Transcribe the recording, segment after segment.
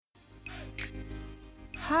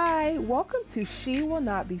Hi, welcome to She Will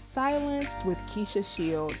Not Be Silenced with Keisha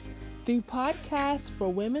Shields, the podcast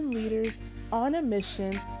for women leaders on a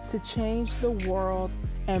mission to change the world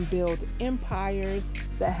and build empires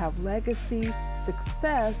that have legacy,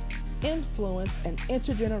 success, influence, and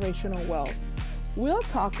intergenerational wealth. We'll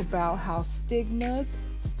talk about how stigmas,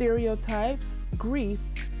 stereotypes, grief,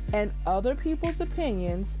 and other people's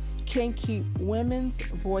opinions can keep women's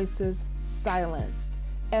voices silenced,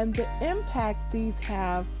 and the impact these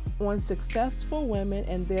have on successful women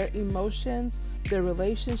and their emotions, their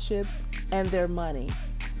relationships, and their money.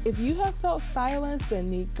 If you have felt silenced and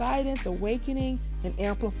need guidance, awakening, and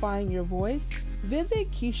amplifying your voice, visit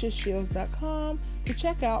KeishaShields.com to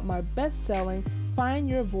check out my best-selling Find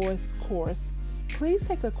Your Voice course. Please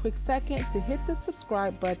take a quick second to hit the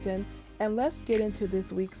subscribe button, and let's get into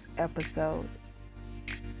this week's episode.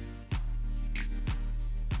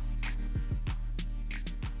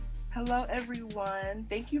 Hello, everyone.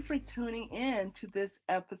 Thank you for tuning in to this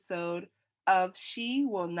episode of She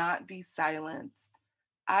Will Not Be Silenced.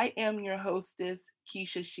 I am your hostess,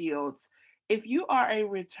 Keisha Shields. If you are a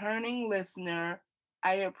returning listener,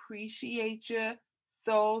 I appreciate you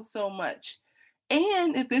so much.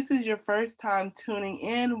 And if this is your first time tuning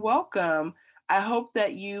in, welcome. I hope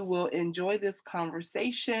that you will enjoy this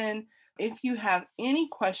conversation. If you have any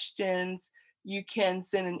questions, you can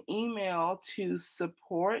send an email to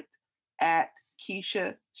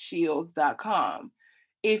support@KeishaShields.com.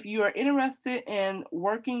 If you are interested in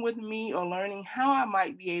working with me or learning how I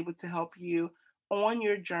might be able to help you on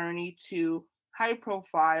your journey to high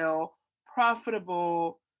profile,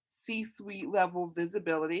 profitable C-suite level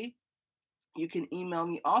visibility, you can email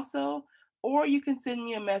me also, or you can send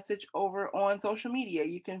me a message over on social media.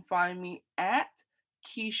 You can find me at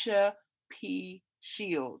Keisha P.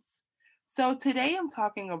 Shields. So today I'm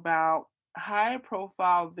talking about high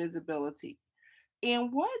profile visibility.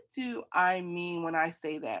 And what do I mean when I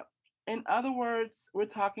say that? In other words, we're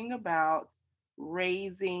talking about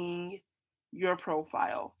raising your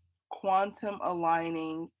profile, quantum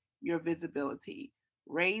aligning your visibility,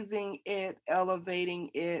 raising it, elevating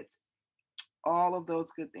it, all of those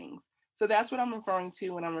good things. So that's what I'm referring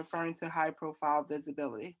to when I'm referring to high profile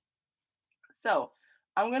visibility. So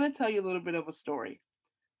I'm going to tell you a little bit of a story.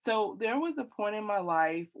 So there was a point in my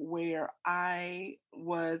life where I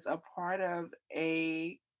was a part of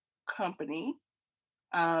a company,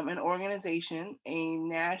 an organization, a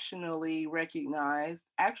nationally recognized,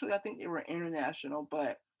 actually, I think they were international,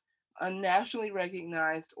 but a nationally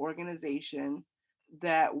recognized organization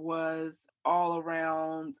that was all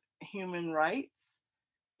around human rights.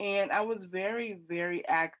 And I was very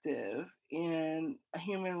active in a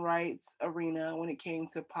human rights arena when it came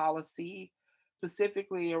to policy,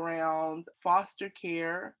 specifically around foster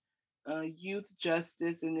care, youth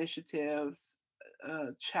justice initiatives,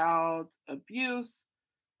 child abuse.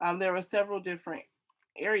 There were several different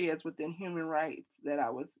areas within human rights that I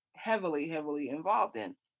was heavily involved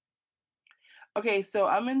in. Okay, so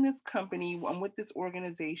I'm in this company, I'm with this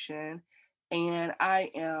organization, and I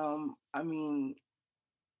mean,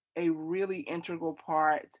 a really integral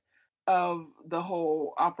part of the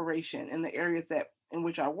whole operation in the areas that in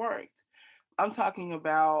which I worked. I'm talking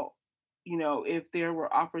about, if there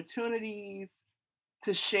were opportunities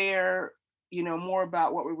to share, more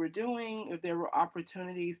about what we were doing, if there were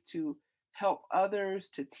opportunities to help others,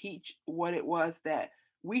 to teach what it was that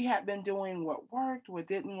we had been doing, what worked, what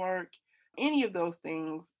didn't work, any of those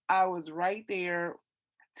things, I was right there,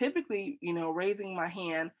 typically, raising my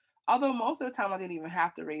hand, although most of the time I didn't even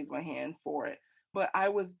have to raise my hand for it. But I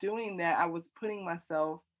was doing that. I was putting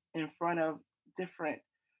myself in front of different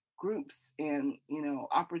groups and,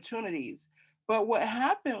 opportunities. But what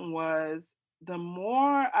happened was the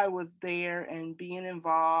more I was there and being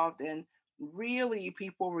involved, and really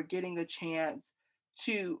people were getting a chance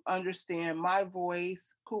to understand my voice,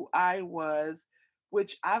 who I was,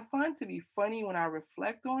 which I find to be funny when I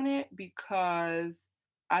reflect on it, because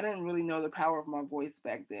I didn't really know the power of my voice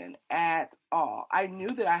back then at all. I knew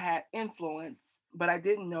that I had influence, but I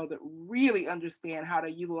didn't know that really understand how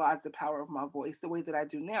to utilize the power of my voice the way that I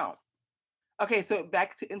do now. Okay, so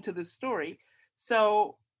into the story.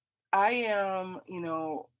 So I am,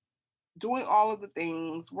 doing all of the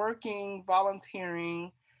things, working,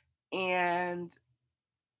 volunteering, and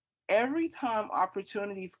every time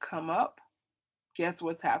opportunities come up, guess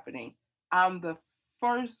what's happening? I'm the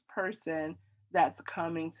first person that's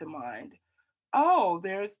coming to mind. Oh,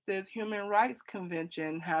 there's this human rights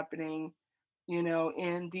convention happening,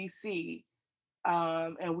 in DC,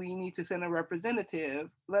 and we need to send a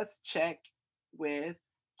representative. Let's check with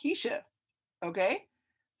Keisha. Okay.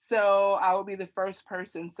 So I would be the first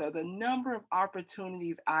person. So the number of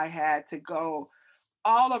opportunities I had to go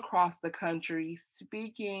all across the country,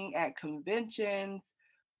 speaking at conventions,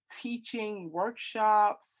 teaching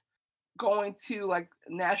workshops, going to like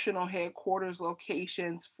national headquarters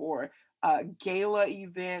locations for gala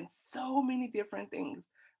events, so many different things.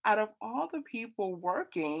 Out of all the people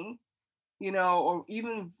working, or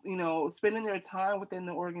even, spending their time within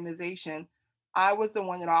the organization, I was the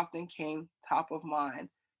one that often came top of mind.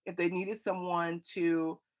 If they needed someone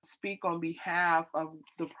to speak on behalf of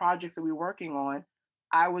the projects that we were working on,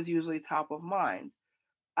 I was usually top of mind.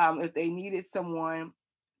 If they needed someone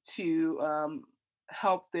to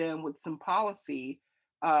help them with some policy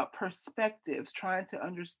perspectives, trying to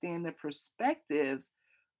understand the perspectives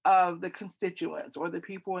of the constituents or the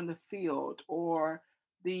people in the field or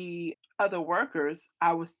the other workers,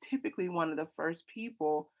 I was typically one of the first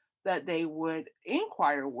people that they would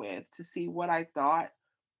inquire with to see what I thought,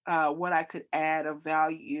 what I could add of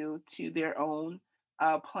value to their own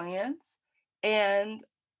plans. And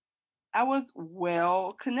I was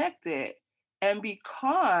well connected. And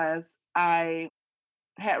because I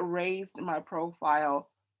had raised my profile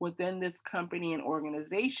within this company and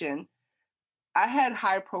organization, I had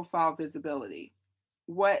high profile visibility.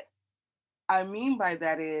 What I mean by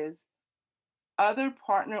that is other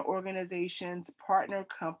partner organizations, partner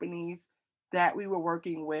companies that we were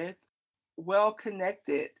working with, well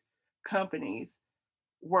connected companies,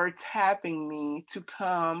 were tapping me to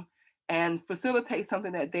come and facilitate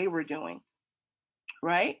something that they were doing,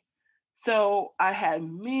 right? So I had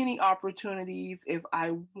many opportunities if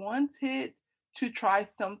I wanted to try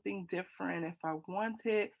something different, if I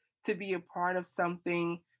wanted to be a part of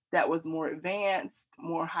something that was more advanced,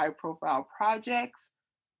 more high profile projects.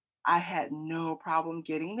 I had no problem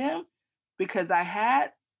getting them because I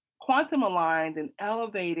had quantum aligned and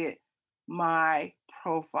elevated my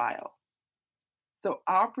profile. So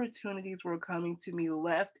opportunities were coming to me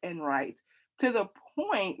left and right to the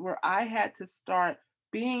point where I had to start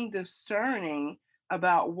being discerning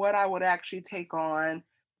about what I would actually take on.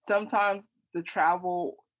 Sometimes the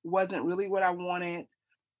travel wasn't really what I wanted,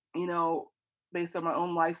 you know, based on my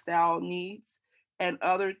own lifestyle needs and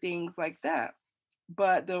other things like that.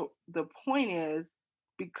 But the point is,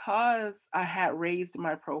 because I had raised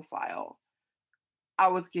my profile, I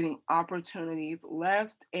was getting opportunities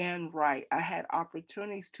left and right. I had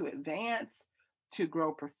opportunities to advance, to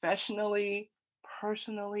grow professionally,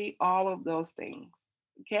 personally, all of those things.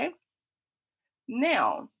 Okay.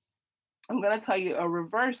 Now, I'm going to tell you a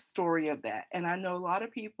reverse story of that. And I know a lot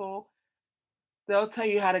of people, they'll tell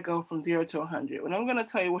you how to go from 0 to 100. And I'm going to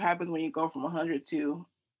tell you what happens when you go from 100 to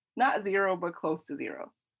not zero, but close to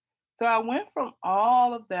zero. So I went from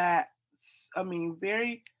all of that, I mean,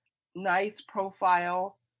 very nice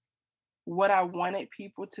profile, what I wanted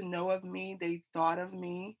people to know of me, they thought of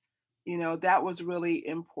me. That was really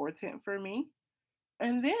important for me.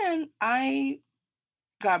 And then I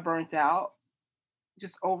got burnt out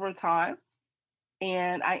just over time.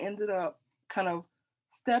 And I ended up kind of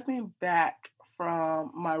stepping back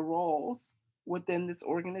from my roles within this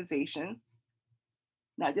organization,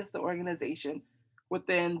 not just the organization,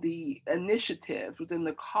 within the initiatives, within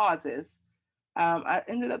the causes. I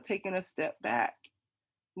ended up taking a step back.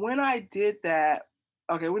 When I did that,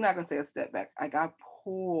 okay, we're not gonna say a step back. I got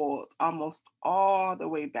pulled almost all the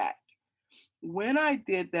way back. When I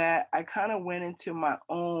did that, I kind of went into my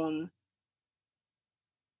own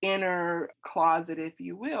inner closet, if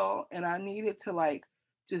you will, and I needed to like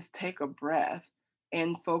just take a breath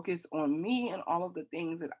and focus on me and all of the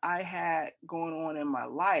things that I had going on in my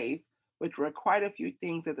life, which were quite a few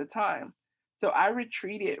things at the time. So I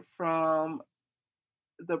retreated from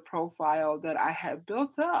the profile that I had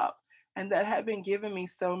built up and that had been giving me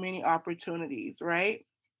so many opportunities, right?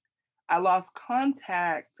 I lost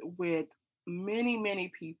contact with many,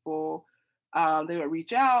 many people. They would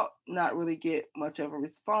reach out, not really get much of a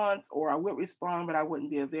response, or I would respond, but I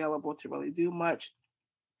wouldn't be available to really do much.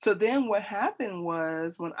 So then what happened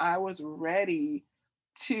was when I was ready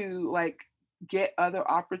to like get other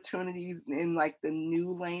opportunities in like the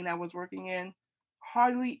new lane I was working in,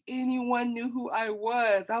 hardly anyone knew who I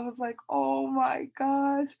was. I was like, "Oh my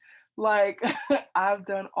gosh." Like I've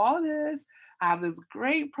done all this. I have this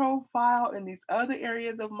great profile in these other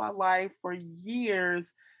areas of my life for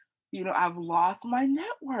years. I've lost my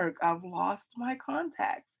network. I've lost my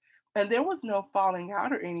contacts. And there was no falling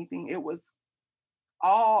out or anything. It was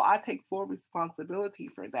all I take full responsibility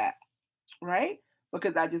for that, right?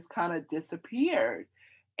 Because I just kind of disappeared.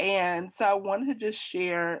 And so I wanted to just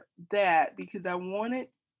share that because I wanted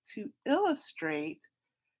to illustrate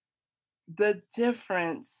the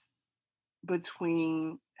difference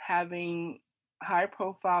between having high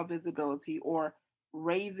profile visibility or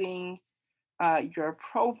raising your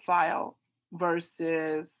profile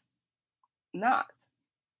versus not.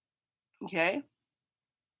 Okay.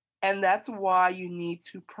 And that's why you need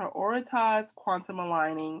to prioritize quantum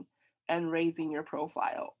aligning and raising your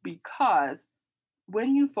profile. Because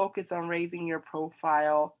when you focus on raising your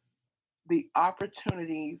profile, the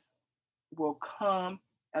opportunities will come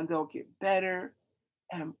and they'll get better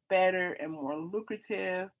and more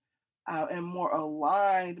lucrative and more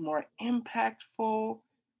aligned, more impactful.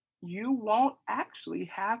 You won't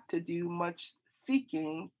actually have to do much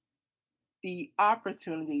seeking. The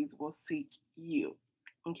opportunities will seek you.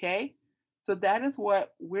 Okay? So that is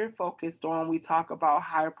what we're focused on. We talk about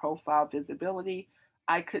higher profile visibility.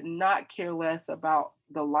 I could not care less about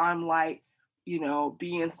the limelight,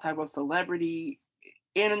 being some type of celebrity,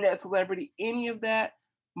 internet celebrity, any of that.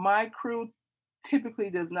 My crew typically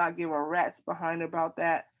does not give a rat's behind about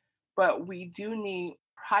that, but we do need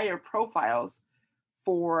higher profiles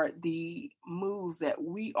for the moves that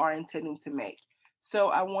we are intending to make. So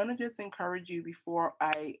I want to just encourage you before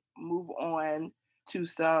I move on to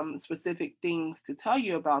some specific things to tell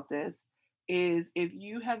you about this is if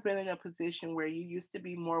you have been in a position where you used to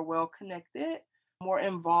be more well connected, more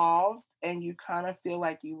involved, and you kind of feel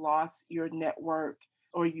like you lost your network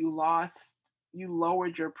or you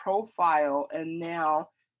lowered your profile and now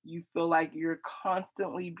you feel like you're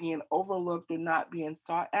constantly being overlooked or not being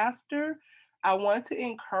sought after, I want to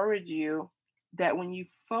encourage you that when you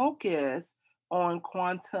focus on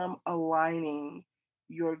quantum aligning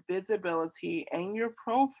your visibility and your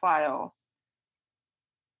profile,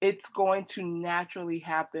 it's going to naturally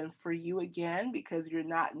happen for you again because you're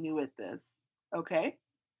not new at this. Okay?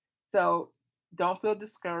 So don't feel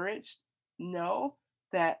discouraged. Know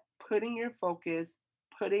that putting your focus,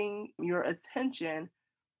 putting your attention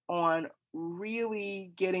on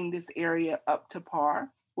really getting this area up to par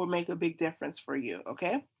will make a big difference for you.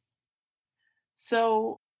 Okay?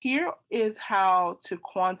 So here is how to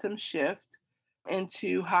quantum shift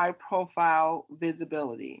into high profile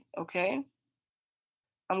visibility. Okay?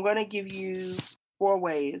 I'm going to give you 4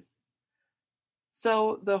 ways.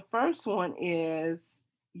 So the first one is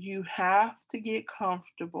you have to get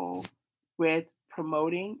comfortable with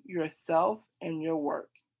promoting yourself and your work.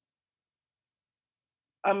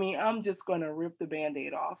 I mean, I'm just going to rip the band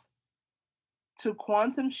aid off. To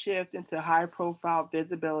quantum shift into high profile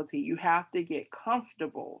visibility, you have to get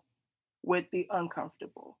comfortable with the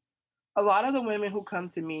uncomfortable. A lot of the women who come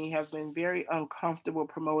to me have been very uncomfortable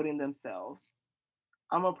promoting themselves.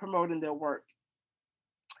 I'm promoting their work.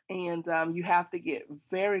 And you have to get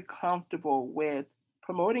very comfortable with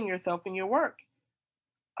promoting yourself in your work.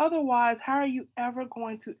 Otherwise, how are you ever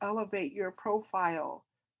going to elevate your profile?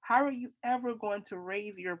 How are you ever going to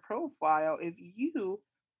raise your profile if you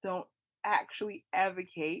don't actually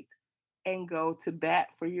advocate and go to bat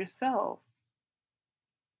for yourself?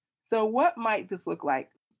 So, what might this look like?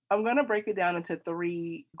 I'm going to break it down into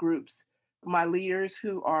 3 groups: my leaders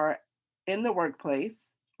who are in the workplace,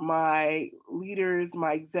 my leaders,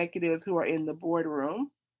 my executives who are in the boardroom,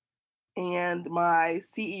 and my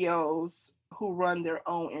CEOs who run their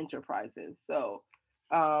own enterprises. So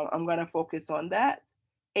I'm going to focus on that.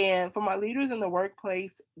 And for my leaders in the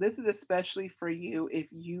workplace, this is especially for you if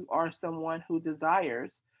you are someone who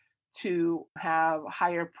desires to have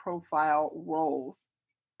higher profile roles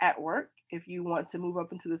at work. If you want to move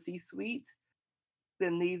up into the C suite,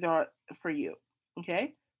 then these are for you.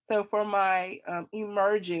 Okay. So for my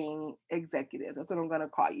emerging executives, that's what I'm going to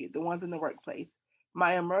call you, the ones in the workplace,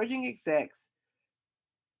 my emerging execs,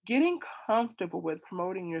 getting comfortable with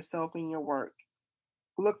promoting yourself in your work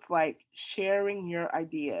looks like sharing your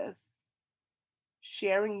ideas,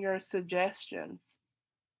 sharing your suggestions,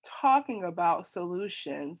 talking about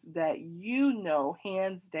solutions that you know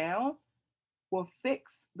hands down will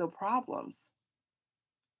fix the problems.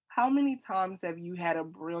 How many times have you had a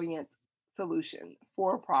brilliant solution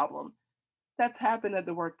for a problem that's happened at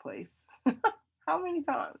the workplace? How many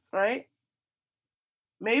times, right?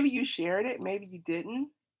 Maybe you shared it, maybe you didn't.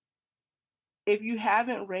 If you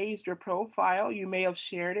haven't raised your profile, you may have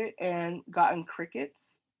shared it and gotten crickets.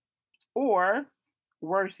 Or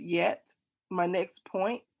worse yet, my next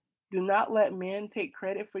point, do not let men take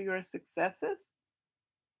credit for your successes.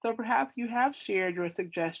 So perhaps you have shared your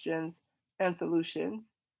suggestions and solutions.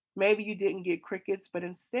 Maybe you didn't get crickets, but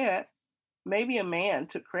instead, maybe a man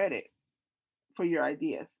took credit for your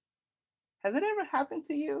ideas. Has it ever happened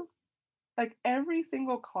to you? Like every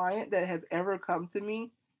single client that has ever come to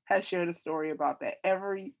me has shared a story about that.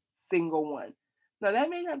 Every single one. Now, that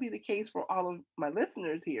may not be the case for all of my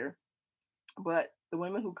listeners here, but the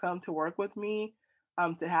women who come to work with me,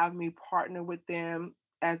 to have me partner with them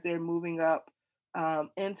as they're moving up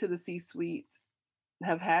into the C suite.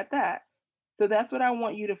 Have had that. So that's what I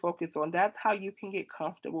want you to focus on. That's how you can get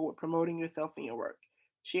comfortable with promoting yourself in your work.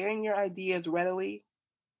 Sharing your ideas readily,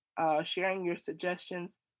 sharing your suggestions,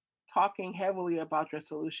 talking heavily about your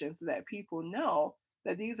solutions so that people know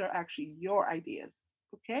that these are actually your ideas.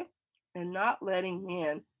 Okay? And not letting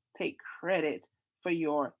men take credit for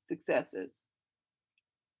your successes.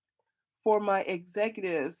 For my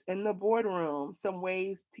executives in the boardroom, some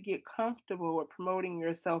ways to get comfortable with promoting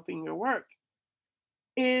yourself in your work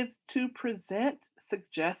is to present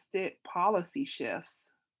suggested policy shifts,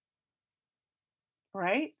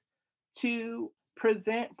 right? To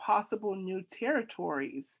present possible new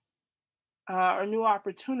territories or new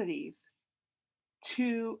opportunities,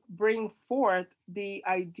 to bring forth the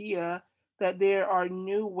idea that there are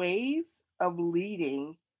new ways of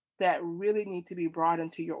leading that really need to be brought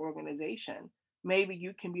into your organization. Maybe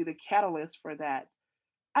you can be the catalyst for that.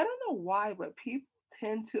 I don't know why, but people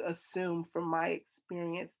tend to assume from my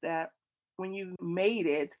experience that when you made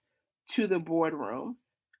it to the boardroom,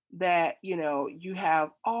 that you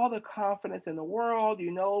have all the confidence in the world,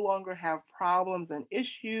 you no longer have problems and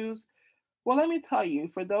issues. Well, let me tell you,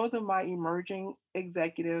 for those of my emerging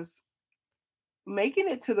executives, making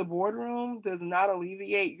it to the boardroom does not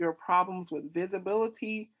alleviate your problems with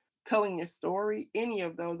visibility, telling your story, any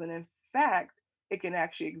of those. And in fact, it can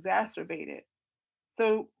actually exacerbate it.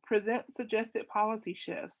 So present suggested policy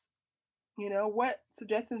shifts. What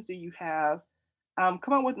suggestions do you have?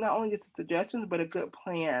 Come up with not only just suggestions, but a good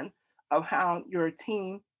plan of how your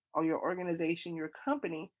team or your organization, your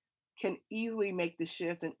company can easily make the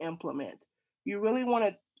shift and implement. You really want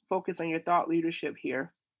to focus on your thought leadership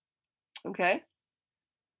here, okay?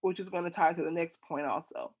 Which is going to tie to the next point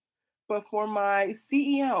also. But for my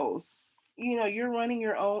CEOs, you're running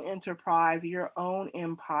your own enterprise, your own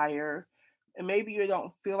empire, and maybe you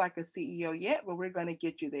don't feel like a CEO yet, but we're going to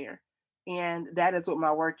get you there. And that is what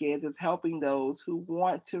my work is helping those who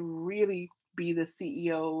want to really be the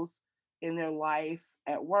CEOs in their life,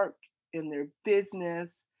 at work, in their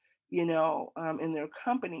business, in their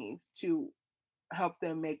companies, to help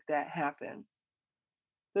them make that happen.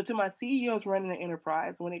 So, to my CEOs running an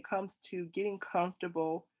enterprise, when it comes to getting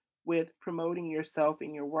comfortable with promoting yourself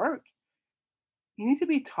in your work, you need to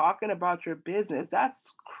be talking about your business.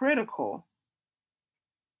 That's critical.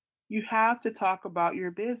 You have to talk about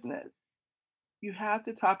your business, you have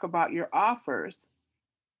to talk about your offers.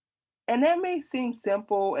 And that may seem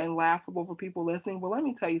simple and laughable for people listening, but let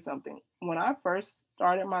me tell you something. When I first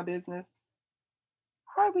started my business,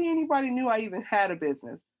 hardly anybody knew I even had a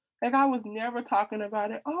business. Like, I was never talking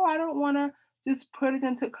about it. Oh, I don't want to just put it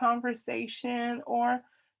into conversation, or,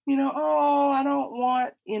 oh, I don't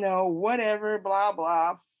want, whatever, blah,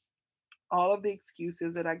 blah. All of the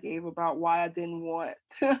excuses that I gave about why I didn't want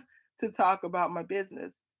to talk about my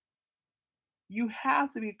business. You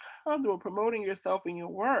have to be comfortable promoting yourself in your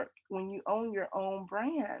work when you own your own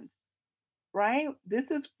brand, right? This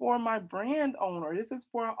is for my brand owner. This is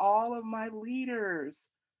for all of my leaders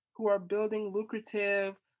who are building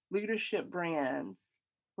lucrative leadership brands,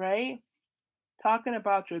 right? Talking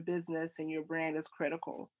about your business and your brand is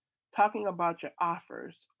critical. Talking about your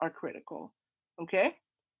offers are critical. Okay?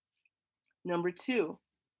 Number two,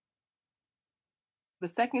 the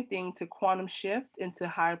second thing to quantum shift into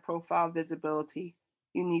high profile visibility,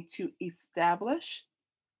 you need to establish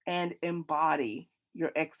and embody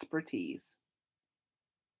your expertise.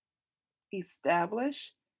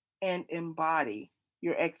 Establish and embody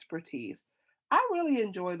your expertise. I really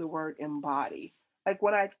enjoy the word embody. Like,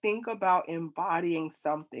 when I think about embodying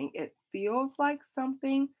something, it feels like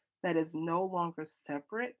something that is no longer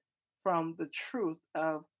separate from the truth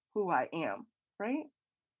of who I am, right?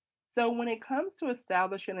 So, when it comes to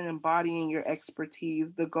establishing and embodying your expertise,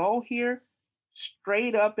 the goal here,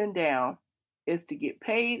 straight up and down, is to get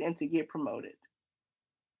paid and to get promoted.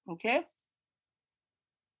 Okay?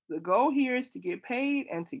 The goal here is to get paid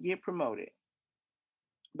and to get promoted.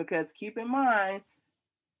 Because keep in mind,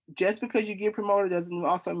 just because you get promoted doesn't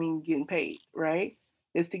also mean getting paid, right?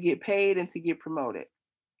 It's to get paid and to get promoted.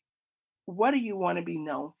 What do you want to be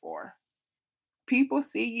known for? People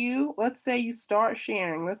see you, let's say you start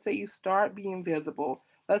sharing, let's say you start being visible,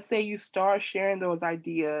 let's say you start sharing those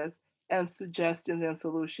ideas and suggestions and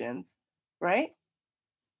solutions, right?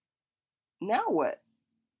 Now what?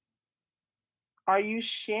 Are you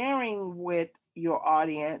sharing with your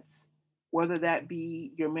audience, whether that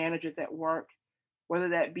be your managers at work, whether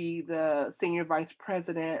that be the senior vice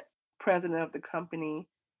president, president of the company,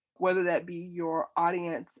 whether that be your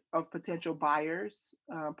audience of potential buyers,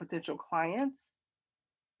 potential clients?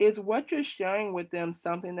 Is what you're sharing with them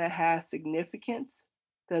something that has significance?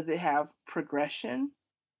 Does it have progression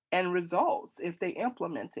and results if they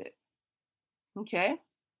implement it? Okay.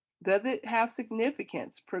 Does it have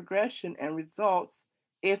significance, progression, and results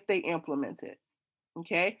if they implement it?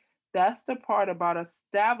 Okay. That's the part about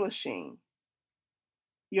establishing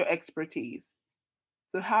your expertise.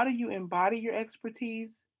 So, how do you embody your expertise?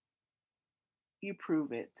 You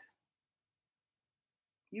prove it.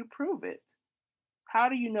 You prove it. How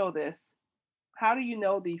do you know this? How do you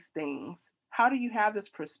know these things? How do you have this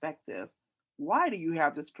perspective? Why do you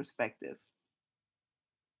have this perspective?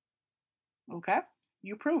 Okay?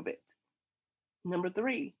 You prove it. Number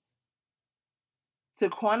three, to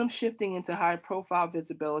quantum shifting into high profile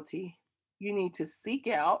visibility, you need to seek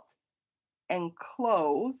out and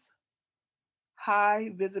close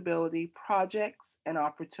high visibility projects and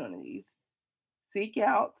opportunities. Seek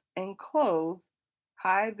out and close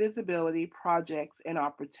high visibility projects and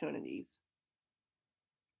opportunities.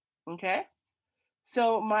 Okay?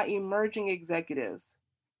 So, my emerging executives,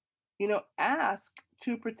 ask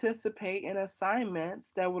to participate in assignments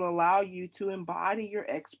that would allow you to embody your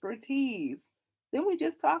expertise. Didn't we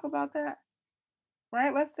just talk about that?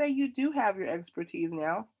 Right? Let's say you do have your expertise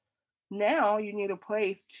now. Now you need a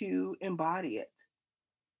place to embody it.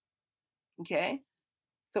 Okay?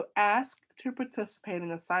 So ask to participate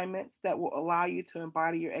in assignments that will allow you to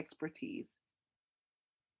embody your expertise.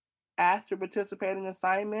 Ask to participate in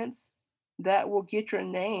assignments that will get your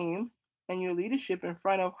name and your leadership in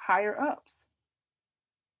front of higher ups,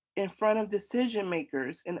 in front of decision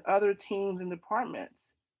makers and other teams and departments.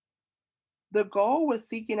 The goal with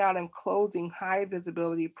seeking out and closing high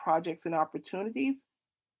visibility projects and opportunities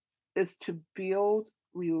is to build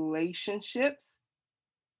relationships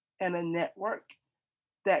and a network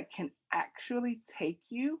that can actually take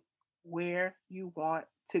you where you want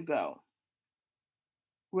to go.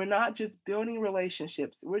 We're not just building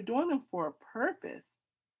relationships, we're doing them for a purpose.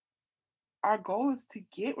 Our goal is to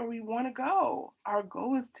get where we want to go. Our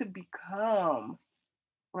goal is to become,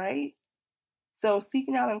 right? So,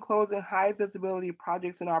 seeking out and closing high visibility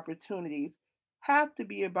projects and opportunities have to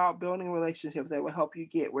be about building relationships that will help you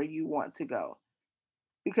get where you want to go.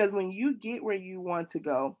 Because when you get where you want to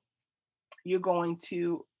go, you're going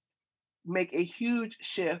to make a huge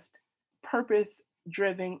shift, purpose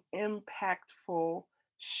driven, impactful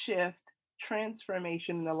shift,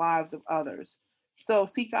 transformation in the lives of others. So,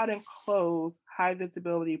 seek out and close high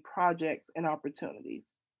visibility projects and opportunities.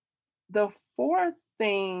 The fourth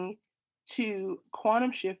thing to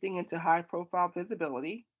quantum shifting into high profile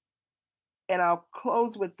visibility, and I'll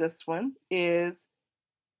close with this one, is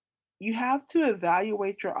you have to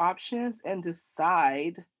evaluate your options and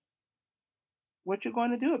decide what you're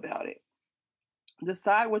going to do about it.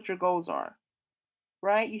 Decide what your goals are,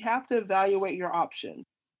 right? You have to evaluate your options.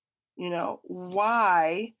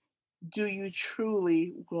 Why do you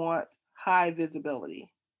truly want high visibility?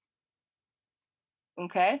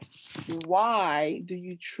 Okay? Why do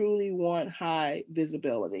you truly want high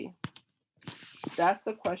visibility? That's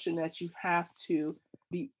the question that you have to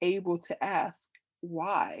be able to ask.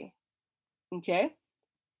 Why? Okay?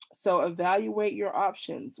 So evaluate your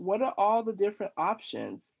options. What are all the different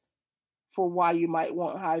options for why you might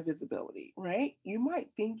want high visibility, right? You might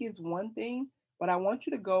think it's one thing, but I want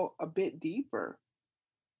you to go a bit deeper,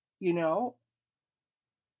 you know,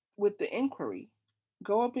 with the inquiry.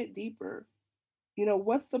 Go a bit deeper.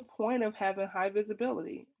 What's the point of having high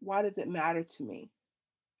visibility? Why does it matter to me?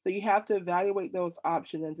 So you have to evaluate those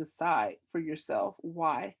options and decide for yourself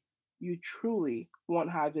why you truly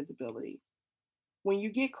want high visibility. When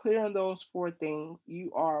you get clear on those four things,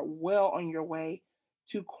 you are well on your way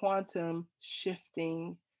to quantum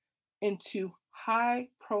shifting into high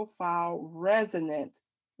profile, resonant,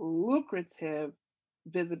 lucrative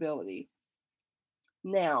visibility.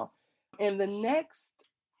 Now, in the next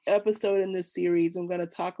episode in this series, I'm going to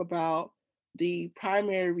talk about the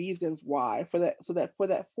primary reasons why for that. So that for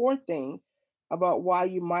that fourth thing about why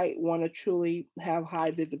you might want to truly have high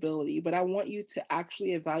visibility, but I want you to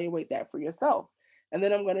actually evaluate that for yourself. And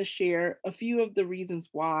then I'm going to share a few of the reasons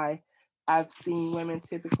why I've seen women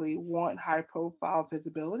typically want high profile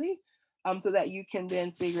visibility, so that you can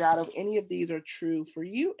then figure out if any of these are true for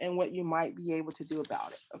you and what you might be able to do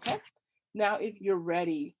about it. Okay. Now, if you're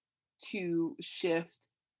ready to shift,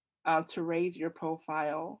 to raise your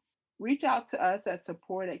profile, reach out to us at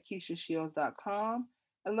support@KeishaShields.com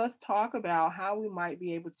and let's talk about how we might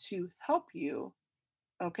be able to help you.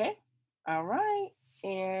 Okay? All right.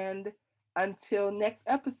 And until next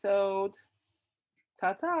episode,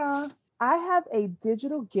 ta ta. I have a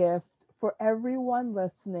digital gift for everyone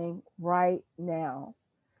listening right now.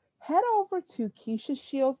 Head over to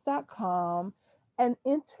KeishaShields.com and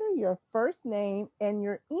enter your first name and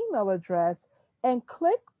your email address and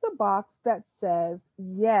click the box that says,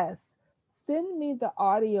 yes, send me the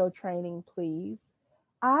audio training, please.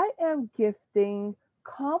 I am gifting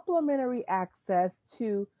complimentary access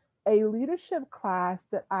to a leadership class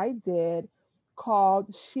that I did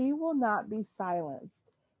called She Will Not Be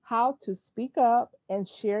Silenced: How to Speak Up and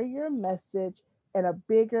Share Your Message in a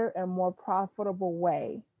Bigger and More Profitable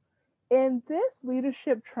Way. In this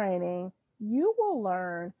leadership training, you will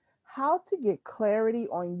learn how to get clarity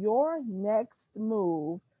on your next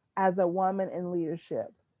move as a woman in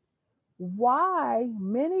leadership, why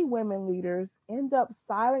many women leaders end up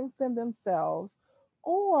silencing themselves,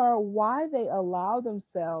 or why they allow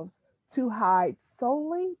themselves to hide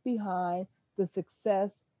solely behind the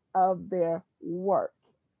success of their work.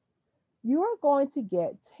 You are going to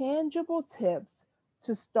get tangible tips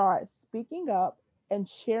to start speaking up and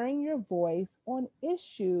sharing your voice on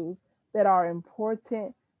issues that are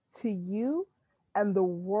important to you and the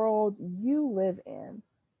world you live in.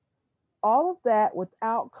 All of that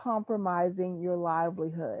without compromising your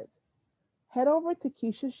livelihood. Head over to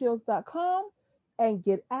KeishaShields.com and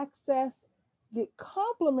get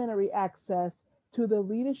complimentary access to the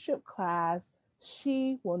leadership class,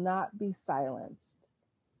 She Will Not Be Silenced.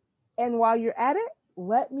 And while you're at it,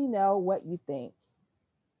 let me know what you think.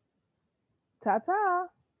 Ta-ta!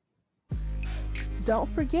 Don't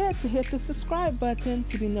forget to hit the subscribe button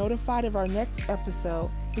to be notified of our next episode,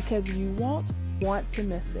 because you won't want to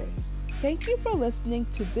miss it. Thank you for listening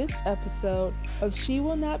to this episode of She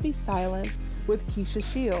Will Not Be Silenced with Keisha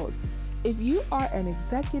Shields. If you are an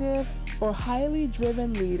executive or highly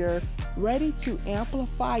driven leader ready to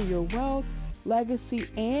amplify your wealth, legacy,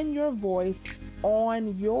 and your voice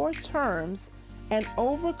on your terms and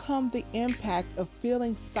overcome the impact of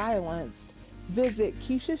feeling silenced, visit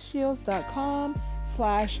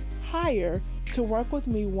KeishaShields.com/hire to work with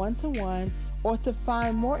me one-to-one, or to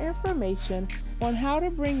find more information on how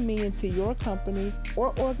to bring me into your company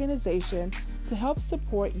or organization to help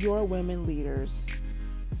support your women leaders.